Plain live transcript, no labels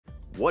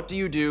What do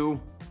you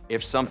do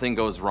if something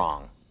goes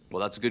wrong?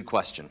 Well, that's a good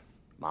question,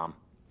 Mom.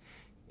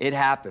 It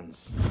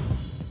happens.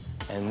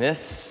 And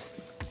this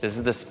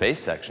is the space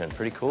section.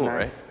 Pretty cool,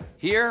 Nice. right?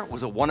 Here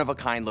was a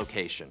one-of-a-kind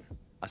location,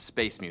 a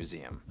space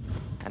museum.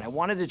 And I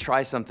wanted to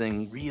try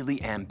something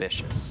really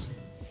ambitious.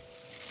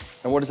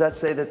 And what does that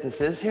say that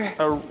this is here?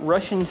 A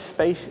Russian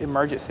space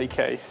emergency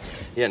case.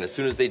 Yeah, and as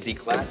soon as they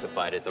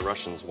declassified it, the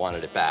Russians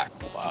wanted it back.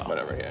 Wow.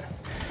 Whatever, yeah.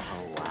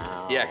 Oh,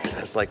 wow. Yeah, because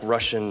that's like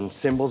Russian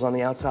symbols on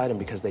the outside, and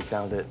because they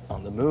found it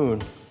on the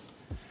moon,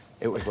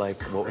 it was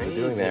like, what was it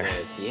doing there?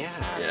 Yeah.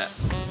 Yeah.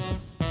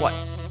 What?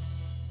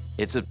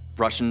 It's a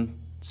Russian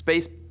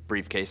space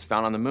briefcase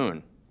found on the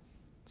moon.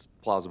 It's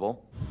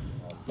plausible.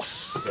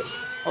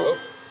 Oh.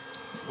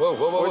 Whoa, whoa,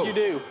 whoa, whoa. What'd you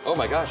do? Oh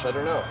my gosh, I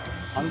don't know.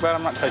 I'm glad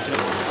I'm not touching it.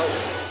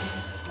 Oh.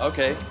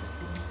 Okay.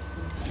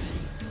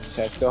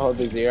 Should I still hold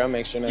the 0?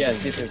 Make sure nothing. Yeah,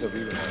 see if there's a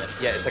reading on it.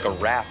 Yeah, it's like a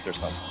raft or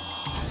something.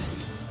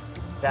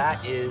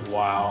 That is.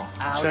 Wow.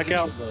 Check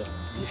out the.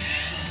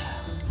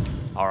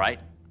 All right,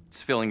 it's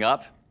filling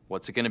up.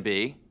 What's it gonna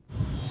be?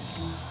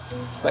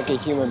 It's like a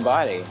human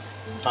body.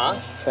 Huh?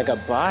 It's like a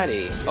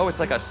body. Oh,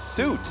 it's like a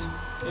suit.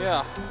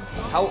 Yeah.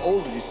 How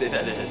old would you say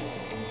that is?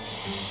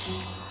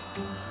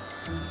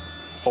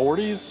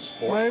 40s,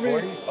 maybe?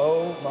 40s?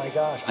 Oh my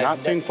gosh.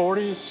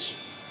 1940s.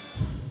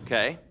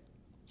 Okay,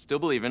 still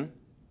believing.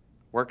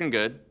 Working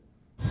good.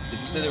 Did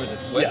you say there was a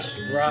switch?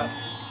 Yeah,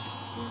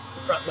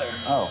 right there.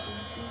 Oh.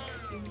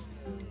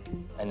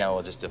 And now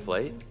we'll just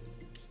deflate?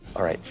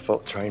 All right,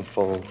 try and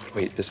fold.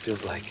 Wait, this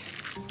feels like.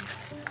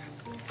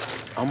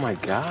 Oh my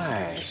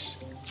gosh.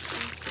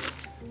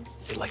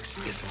 It like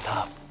stiffened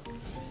up.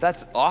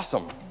 That's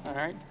awesome. All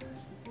right.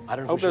 I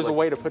don't know. Hope there's a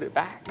way to put it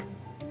back.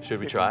 Should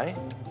we try?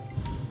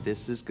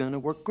 This is gonna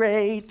work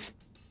great.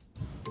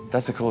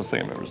 That's the coolest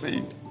thing I've ever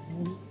seen.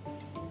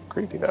 It's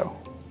creepy though.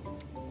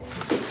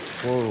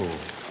 Whoa.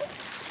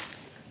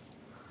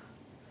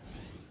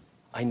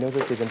 I know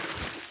that they've been.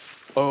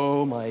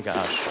 Oh my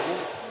gosh.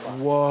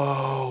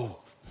 Whoa.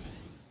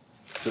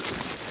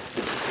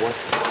 What?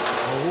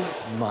 Oh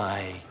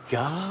my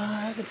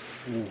God.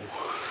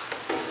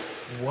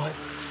 What?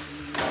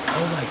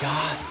 Oh my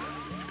God.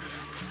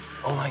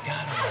 Oh my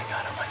God, oh my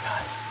God, oh my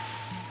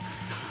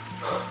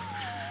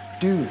God.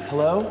 Dude,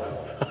 hello?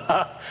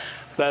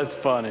 That's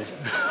funny.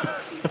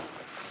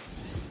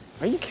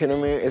 Are you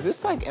kidding me? Is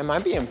this like, am I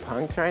being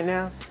punked right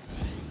now?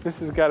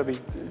 This has got to be.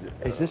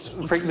 Is this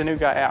Freak the new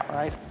guy out,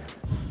 right?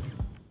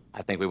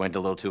 I think we went a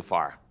little too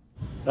far.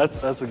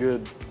 That's a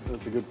good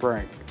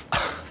prank.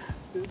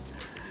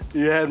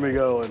 You had me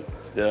going.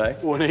 Did I?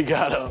 When he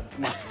got up,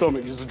 my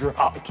stomach just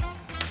dropped.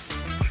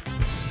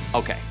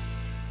 Okay,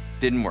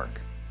 didn't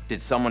work.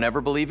 Did someone ever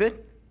believe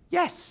it?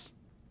 Yes.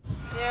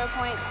 0.2.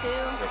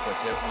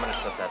 0.2. I'm gonna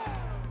shut that.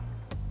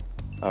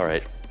 All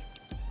right.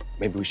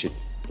 Maybe we should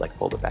like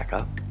fold it back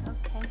up.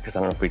 Okay. Because I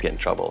don't know if we'd get in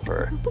trouble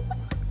for.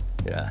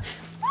 Yeah.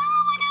 Oh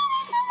my God,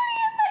 there's somebody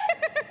in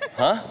there!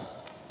 Huh?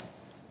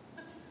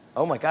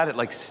 Oh my God, it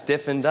like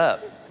stiffened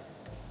up.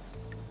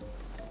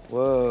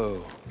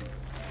 Whoa.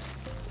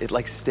 It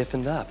like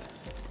stiffened up.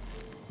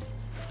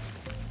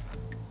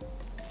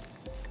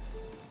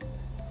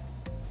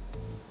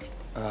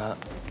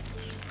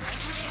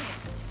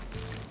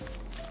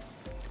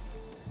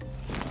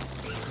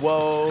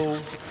 Whoa.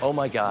 Oh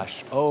my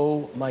gosh.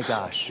 Oh my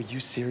gosh. Are you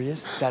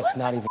serious? That's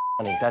not even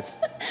funny. That's.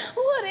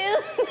 What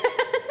is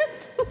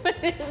that? What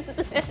is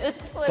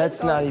this?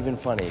 That's not even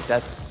funny.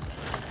 That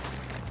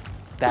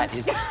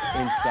is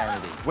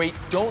insanity. Wait,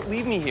 don't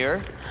leave me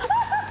here.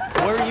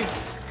 Where are you?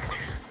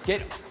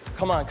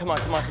 Come on.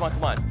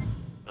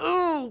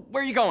 Ooh,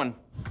 where are you going?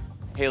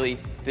 Haley,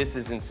 this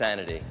is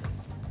insanity.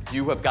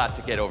 You have got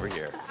to get over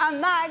here.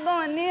 I'm not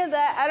going near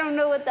that. I don't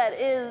know what that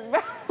is,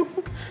 bro.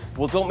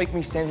 Well, don't make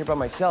me stand here by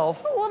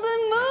myself. Well,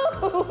 then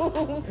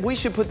move. We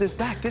should put this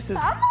back. This is.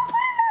 I'm not putting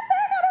that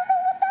back. I don't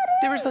know what that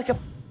is. There is like a.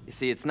 You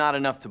see, it's not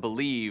enough to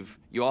believe.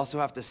 You also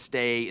have to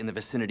stay in the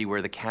vicinity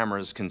where the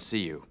cameras can see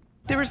you.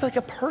 There is like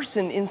a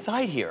person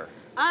inside here.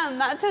 I'm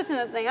not touching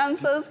that thing. I'm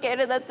so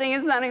scared of that thing.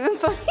 It's not even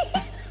funny.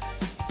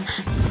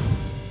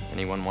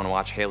 Anyone want to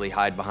watch Haley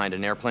hide behind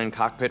an airplane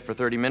cockpit for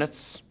 30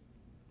 minutes?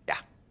 Yeah,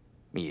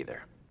 me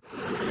either.